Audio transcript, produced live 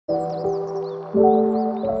Hi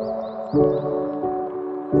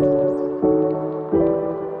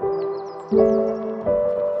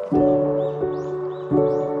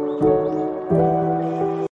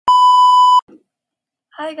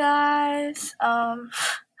guys,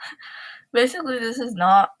 basically this is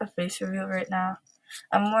not a face reveal right now.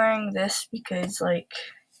 I'm wearing this because, like,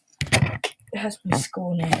 it has my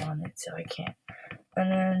school name on it, so I can't.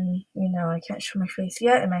 And then, I can't show my face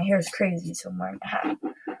yet, and my hair is crazy, so I'm wearing a hat.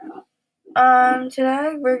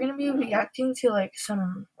 Today we're gonna be reacting to, like,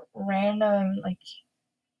 some random, like,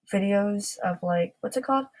 videos of, like, what's it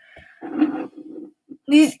called?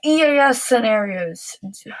 These EAS scenarios.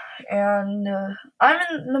 And, I'm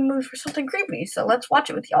in the mood for something creepy, so let's watch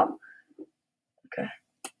it with y'all. Okay.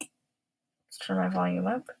 Let's turn my volume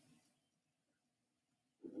up.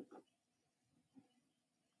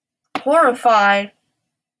 Horrified.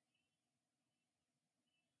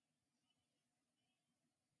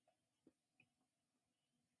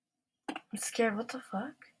 I'm scared. What the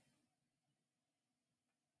fuck?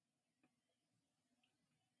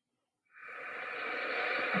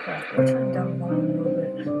 Okay, we'll turn down the volume a little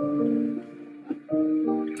bit.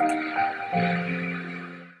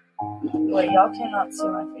 Wait, y'all cannot see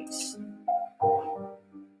my face.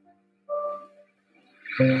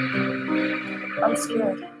 I'm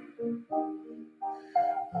scared.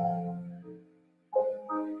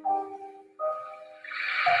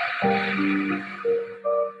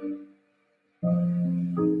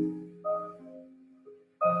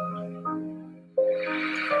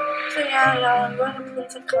 So yeah, y'all, I'm going to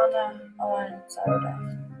Punta Cana on Saturday.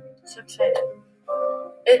 So excited.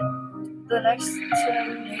 The next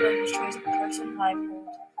tornado destroys a person blindfold.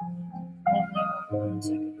 Only 1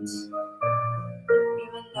 seconds.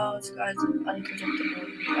 Even though skies are unpredictable,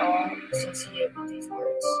 we all associate with these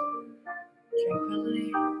words. Tranquility,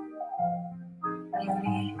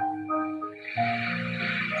 beauty,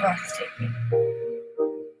 breathtaking.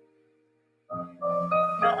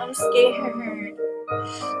 No, I'm scared.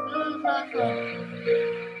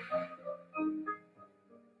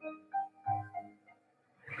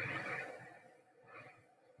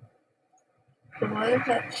 But what if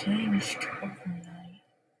that changed overnight?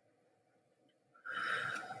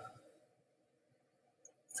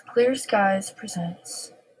 Clear Skies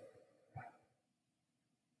presents.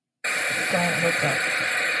 Don't look up.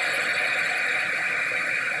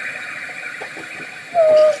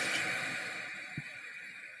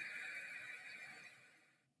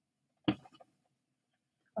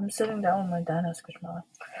 I'm sitting down with my dad at Squishmallow.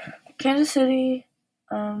 Kansas City,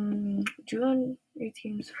 June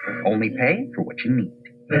 18th. Only pay for what you need.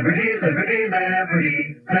 Liberty, liberty,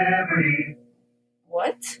 liberty, liberty.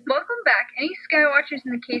 What? Welcome back. Any sky watchers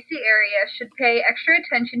in the KC area should pay extra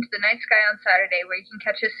attention to the night sky on Saturday, where you can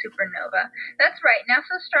catch a supernova. That's right.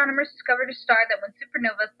 NASA astronomers discovered a star that went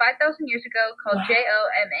supernova 5,000 years ago called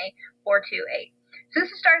JOMA 428. Since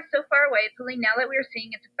the star is so far away, it's only now that we are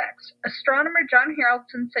seeing its effects. Astronomer John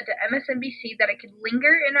Harrelson said to MSNBC that it could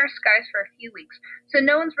linger in our skies for a few weeks, so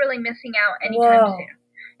no one's really missing out anytime soon.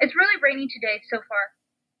 It's really rainy today so far.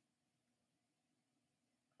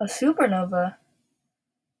 A supernova?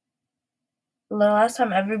 The last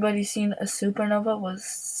time everybody's seen a supernova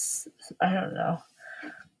was, I don't know.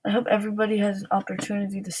 I hope everybody has an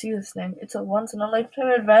opportunity to see this thing. It's a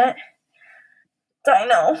once-in-a-lifetime event. I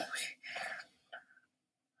know.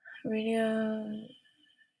 Radio.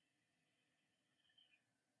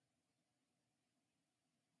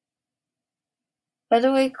 By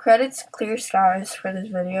the way, credits Clear Skies for this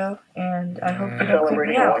video, and I hope you don't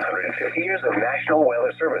creep me out. Celebrating 150 years of National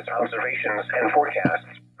Weather Service observations and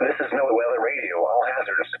forecasts. This is No Weather Radio, all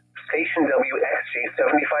hazards. Station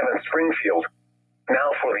WXG75 in Springfield.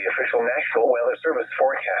 Now for the official National Weather Service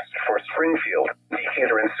forecast for Springfield,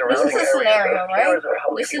 Decatur, and surrounding areas. This is a scenario, right?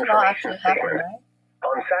 This is not actually happening, right?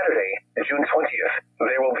 On Saturday, June 20th,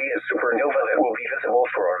 there will be a supernova that will be visible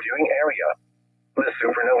for our viewing area. This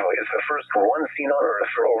supernova is the first one seen on Earth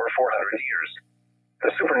for over 400 years. The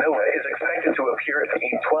supernova is expected to appear at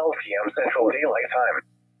 8:12 p.m. Central Daylight Time.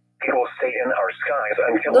 It will stay in our skies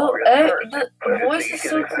until August 1st, the voice is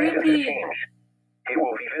so creepy. It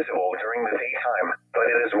will be visible during the daytime, but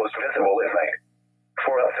it is most visible at night.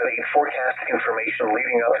 For up-to-date forecast information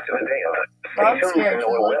leading up to the day of, stay tuned to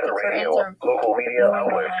NOAA Weather Radio, local media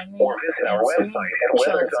outlets, or visit our website at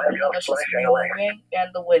weather.gov/NOAA. And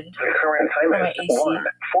the wind. The current time is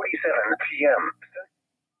 1:47 p.m.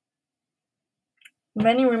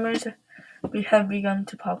 Many rumors have begun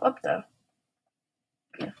to pop up, though.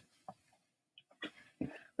 Okay.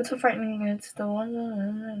 What's so frightening? It's the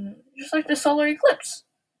one, just like the solar eclipse.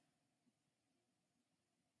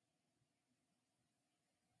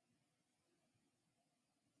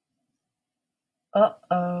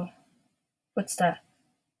 Uh-oh. What's that?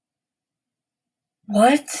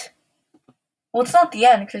 What? Well, it's not the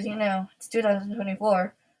end, because, it's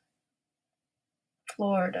 2024.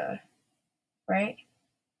 Florida. Right?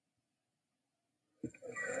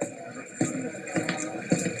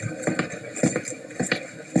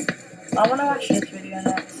 I want to watch this video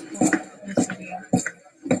next. This video.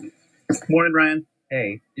 Morning, Ryan.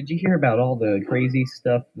 Hey, did you hear about all the crazy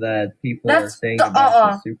stuff that people are saying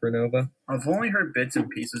about the supernova? I've only heard bits and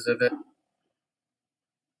pieces of it.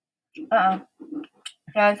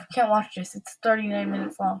 Guys, we can't watch this. It's 39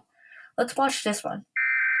 minutes long. Let's watch this one.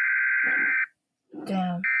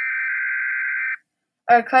 Damn.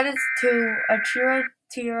 Alright, credits to Achira,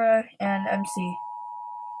 Tira, and MC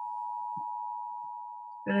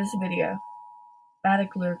for this video.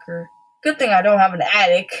 Attic lurker. Good thing I don't have an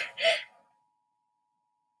attic.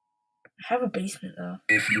 I have a basement, though.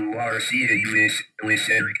 If you are seeing this,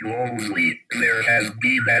 listen closely. There has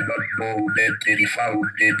been an unknown entity found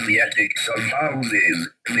in the attics of houses.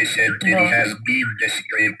 This entity has been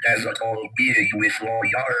described as a tall being with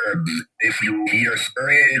long arms. If you hear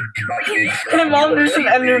strange knocking from my mom, there's an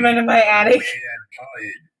Enderman in my attic.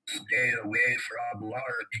 Stay away from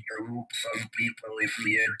large groups of people if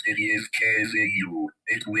the entity is chasing you.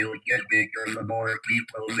 It will get bigger the more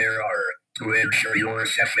people there are. To ensure your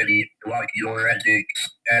safety, lock your attics,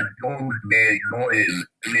 and don't make noise.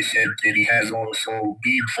 This entity has also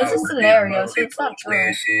been found in multiple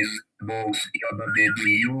places, most common in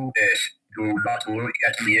the U.S. Do not look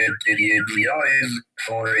at the entity in the eyes,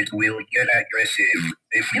 for it will get aggressive.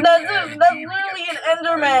 If you that's literally an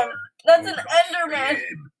Enderman. That's an Enderman.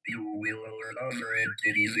 You will alert other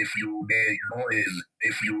entities if you make noise.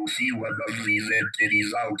 If you see one of these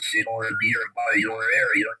entities out in or nearby your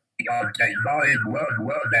area, contact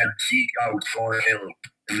 911 and seek out for help.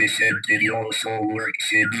 This entity also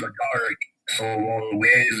works in the dark, so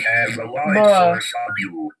always have a light source on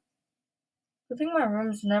you. I think my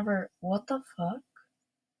room's never... What the fuck?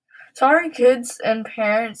 Sorry, kids and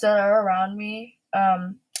parents that are around me.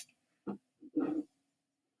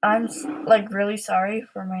 I'm, really sorry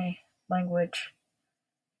for my language.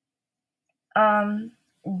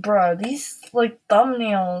 Bro, these,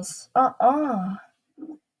 thumbnails.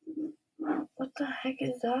 What the heck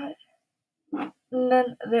is that? And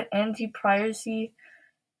then the anti-piracy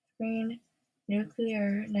screen,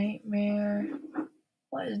 nuclear nightmare.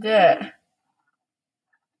 What is that?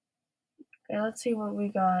 Okay, let's see what we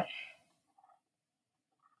got.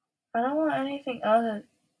 I don't want anything other.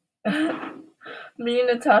 Me in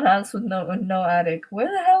a townhouse with no attic.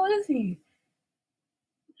 Where the hell is he?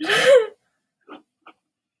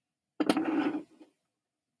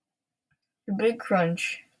 The Big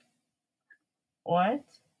Crunch. What?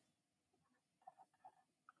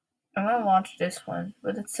 I'm gonna watch this one,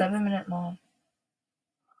 but it's 7 minutes long.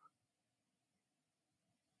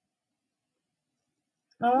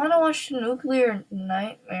 I wanna watch the nuclear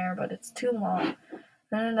nightmare, but it's too long.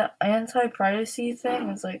 Then the anti-privacy thing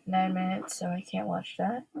is 9 minutes, so I can't watch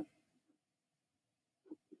that.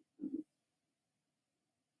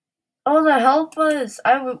 Oh, the Help Us!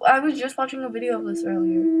 I was just watching a video of this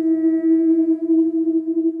earlier.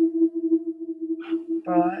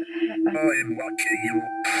 Bro, I'm watching you.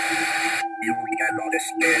 You cannot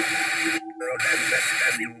escape. Run as best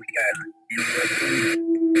as you can. You will do.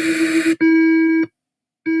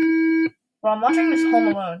 Bro, I'm watching this Home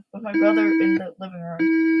Alone with my brother in the living room.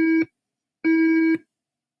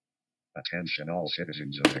 Attention all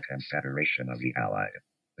citizens of the Confederation of the Allied.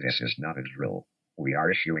 This is not a drill. We are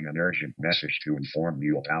issuing an urgent message to inform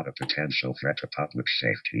you about a potential threat to public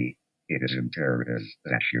safety. It is imperative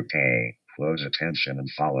that you pay close attention and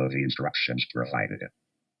follow the instructions provided.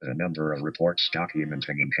 The number of reports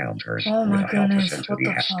documenting encounters with a helpless entity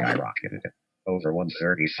has skyrocketed. Over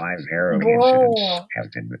 135 harrowing incidents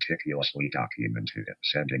have been meticulously documented,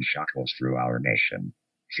 sending shockwaves through our nation.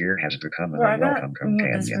 Fear has become an unwelcome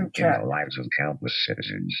companion in the lives of countless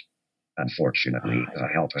citizens. Unfortunately, the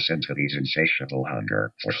helpless entity's insatiable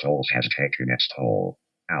hunger for souls has taken its toll.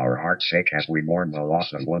 Our hearts ache as we mourn the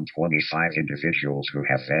loss of 125 individuals who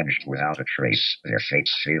have vanished without a trace, their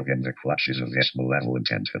fates sealed in the clutches of this malevolent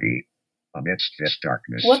entity. Amidst this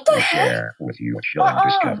darkness, we share with you a chilling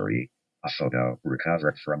discovery. A photo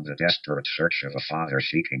recovered from the desperate search of a father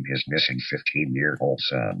seeking his missing 15-year-old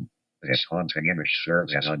son. This haunting image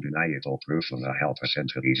serves as undeniable proof of the helpless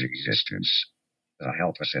entity's existence. The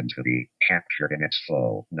helpless entity, captured in its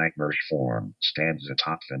full, nightmarish form, stands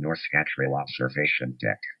atop the North Cattrall observation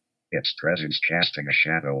deck, its presence casting a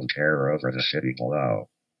shadow of terror over the city below.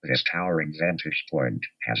 This towering vantage point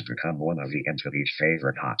has become one of the entity's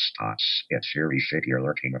favorite hotspots, its eerie figure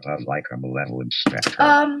lurking above like a malevolent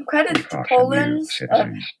specter. Credits to Caution Poland you, of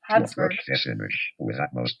citizens, to Habsburg. approach this image with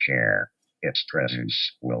utmost care. Its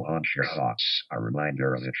presence will haunt your thoughts, a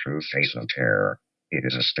reminder of the true face of terror. It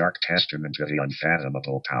is a stark testament to the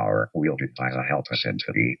unfathomable power wielded by the helpless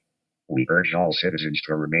entity. We urge all citizens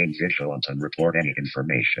to remain vigilant and report any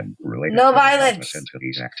information related No to the violence. helpless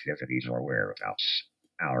entity's activities or whereabouts.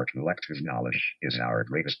 Our collective knowledge is our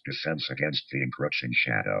greatest defense against the encroaching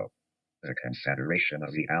shadow. The Confederation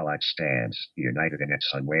of the Allied stands united in its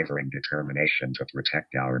unwavering determination to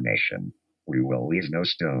protect our nation. We will leave no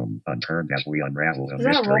stone unturned as we unravel the Is that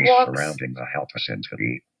mysteries Roblox? surrounding the helpless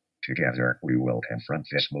entity. Together, we will confront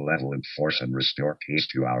this malevolent force and restore peace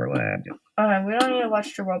to our land. Alright, we don't need to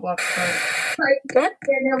watch the Roblox part. What?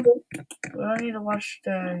 We don't need to watch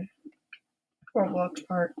the Roblox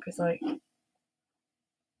part, because, like...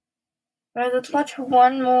 Alright, let's watch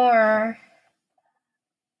one more.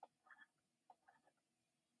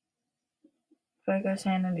 Psycho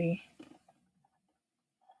Sanity.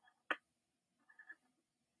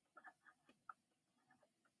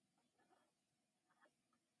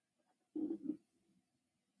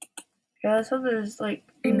 Yeah, let's hope there's, like,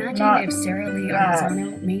 Imagine not if Sara Lee that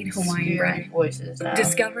Artizzano made Hawaiian scary bread. voices now.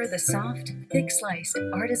 Discover the soft, thick-sliced,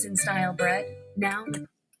 artisan-style bread now.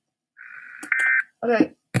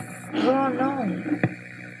 Okay. Oh, no.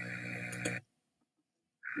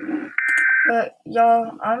 But,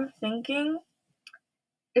 y'all, I'm thinking...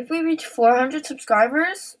 If we reach 400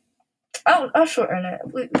 subscribers... I'll shorten it.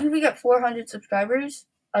 If we get 400 subscribers,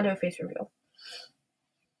 I'll do a face reveal.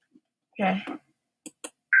 Okay.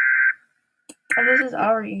 And this is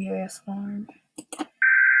our EAS alarm.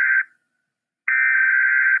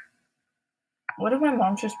 What if my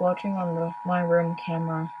mom's just watching on my room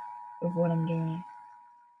camera of what I'm doing?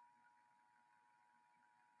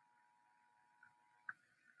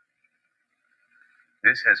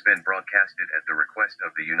 This has been broadcasted at the request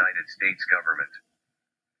of the United States government.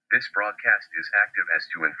 This broadcast is active as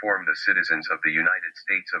to inform the citizens of the United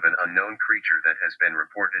States of an unknown creature that has been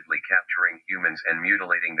reportedly capturing humans and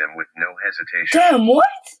mutilating them with no hesitation. Damn,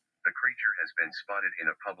 what? The creature has been spotted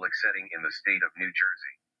in a public setting in the state of New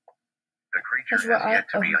Jersey. The creature That's what has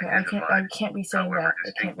yet to be identified. I can't be saying However, that.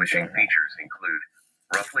 I can't be distinguishing saying that. features include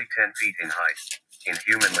roughly 10 feet in height,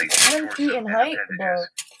 inhumanly 10 feet in height, bro.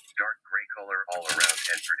 dark gray color all around,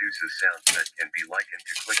 and produces sounds that can be likened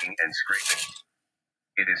to clicking and scraping.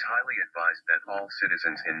 It is highly advised that all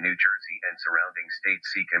citizens in New Jersey and surrounding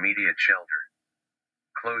states seek immediate shelter.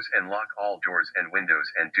 Close and lock all doors and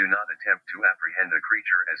windows and do not attempt to apprehend the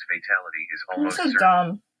creature as fatality is I'm almost so certain.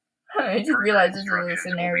 dumb. I just Further realized this is a instructions will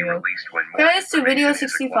be scenario. released when more Guys, to video information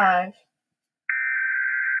is acquired. 65.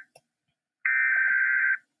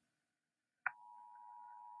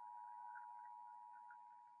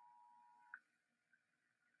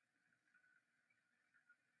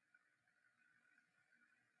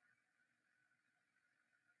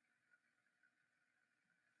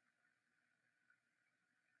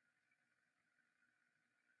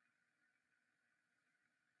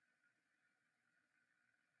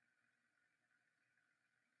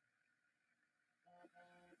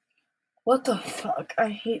 What the fuck? I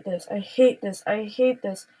hate this. I hate this. I hate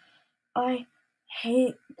this. I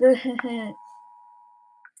hate this.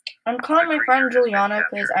 I'm calling my friend Juliana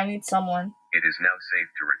because I need someone. It is now safe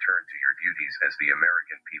to return to your duties as the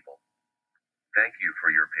American people. Thank you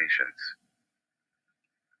for your patience.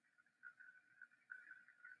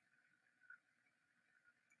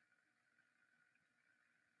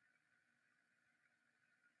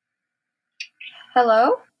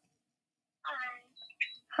 Hello?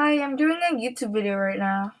 Hi, I'm doing a YouTube video right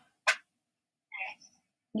now.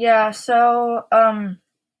 Yeah, so,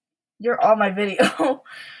 you're on my video.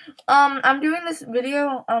 I'm doing this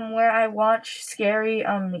video, where I watch scary,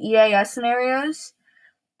 EAS scenarios.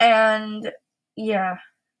 And, yeah.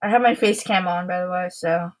 I have my face cam on, by the way, so.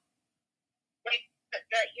 Your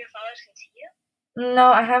followers can see you? No,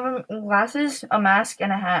 I have glasses, a mask,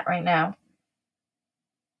 and a hat right now.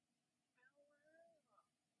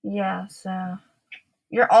 Yeah, so.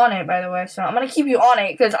 You're on it, by the way, so I'm gonna keep you on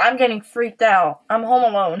it, because I'm getting freaked out. I'm home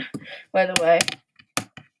alone, by the way.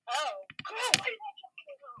 Oh, cool.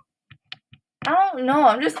 I don't know,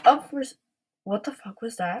 I'm just up for... What the fuck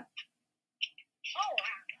was that?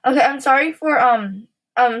 Oh, Okay, I'm sorry for, I'm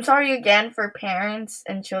sorry again for parents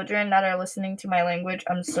and children that are listening to my language.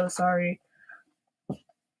 I'm so sorry.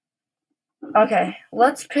 Okay,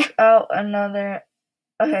 let's pick out another...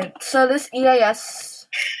 Okay, so this EAS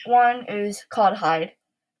one is called Hide.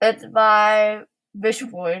 It's by Bishop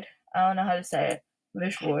Void. I don't know how to say it.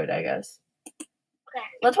 Wish would, I guess. Okay.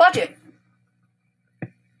 Let's watch it.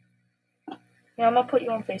 Yeah, I'm gonna put you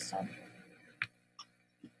on FaceTime.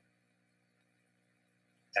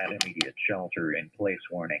 An immediate shelter-in-place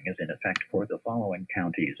warning is in effect for the following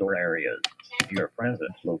counties or areas. Your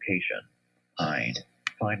present location.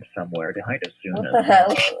 Find somewhere to hide as soon What as the hell?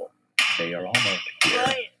 possible. They are almost here.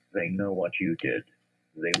 Right. They know what you did.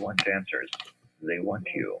 They want answers. They want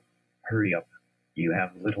you. Hurry up. You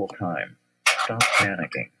have little time. Stop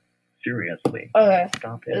panicking. Seriously. Okay.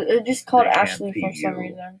 Stop it. It just called They can't Ashley see for some you.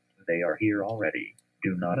 reason. They are here already.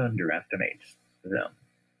 Do not underestimate them.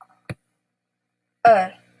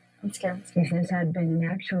 I'm scared. If this had been an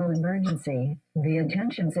actual emergency, the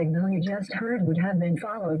attention signal you just heard would have been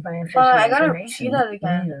followed by official I gotta information, see that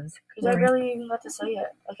again. news, Because I or barely even got to say it.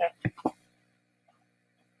 Okay.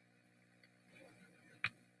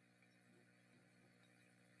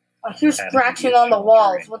 I hear scratching on the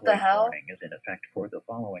walls. What the hell? Warning is in effect for the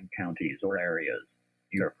following counties or areas.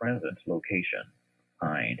 Your present location.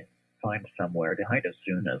 Find somewhere to hide as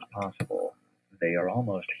soon as possible. They are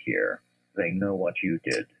almost here. They know what you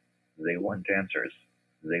did. They want answers.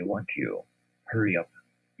 They want you. Hurry up.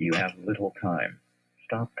 You have little time.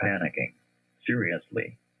 Stop panicking.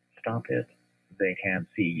 Seriously. Stop it. They can't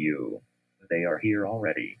see you. They are here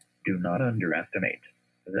already. Do not underestimate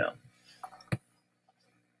them.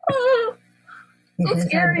 if So this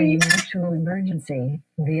scary. had been an actual emergency,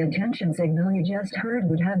 the attention signal you just heard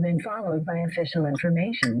would have been followed by official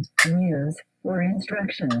information, news, or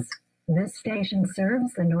instructions. This station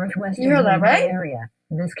serves the northwestern You hear that, right? area.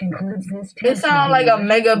 This concludes this It test. sounded like a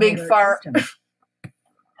mega big fart.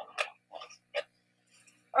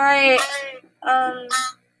 Alright,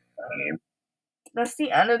 that's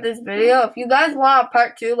the end of this video. If you guys want a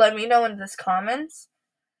part 2, let me know in the comments.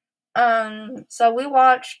 So we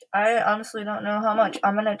watched, I honestly don't know how much.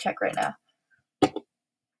 I'm gonna check right now.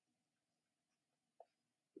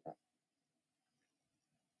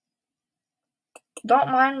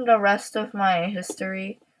 Don't mind the rest of my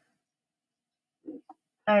history.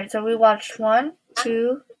 Alright, so we watched 1,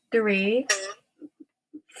 2, 3,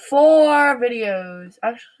 4 videos.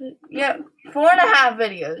 Actually, yeah, 4.5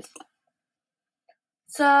 videos.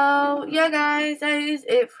 So, yeah, guys, that is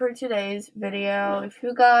it for today's video. If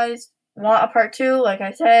you guys want a part 2, like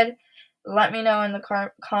I said, let me know in the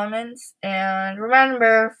comments. And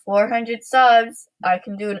remember, 400 subs, I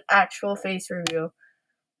can do an actual face review.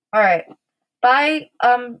 Alright, bye,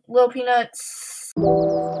 Little Peanuts.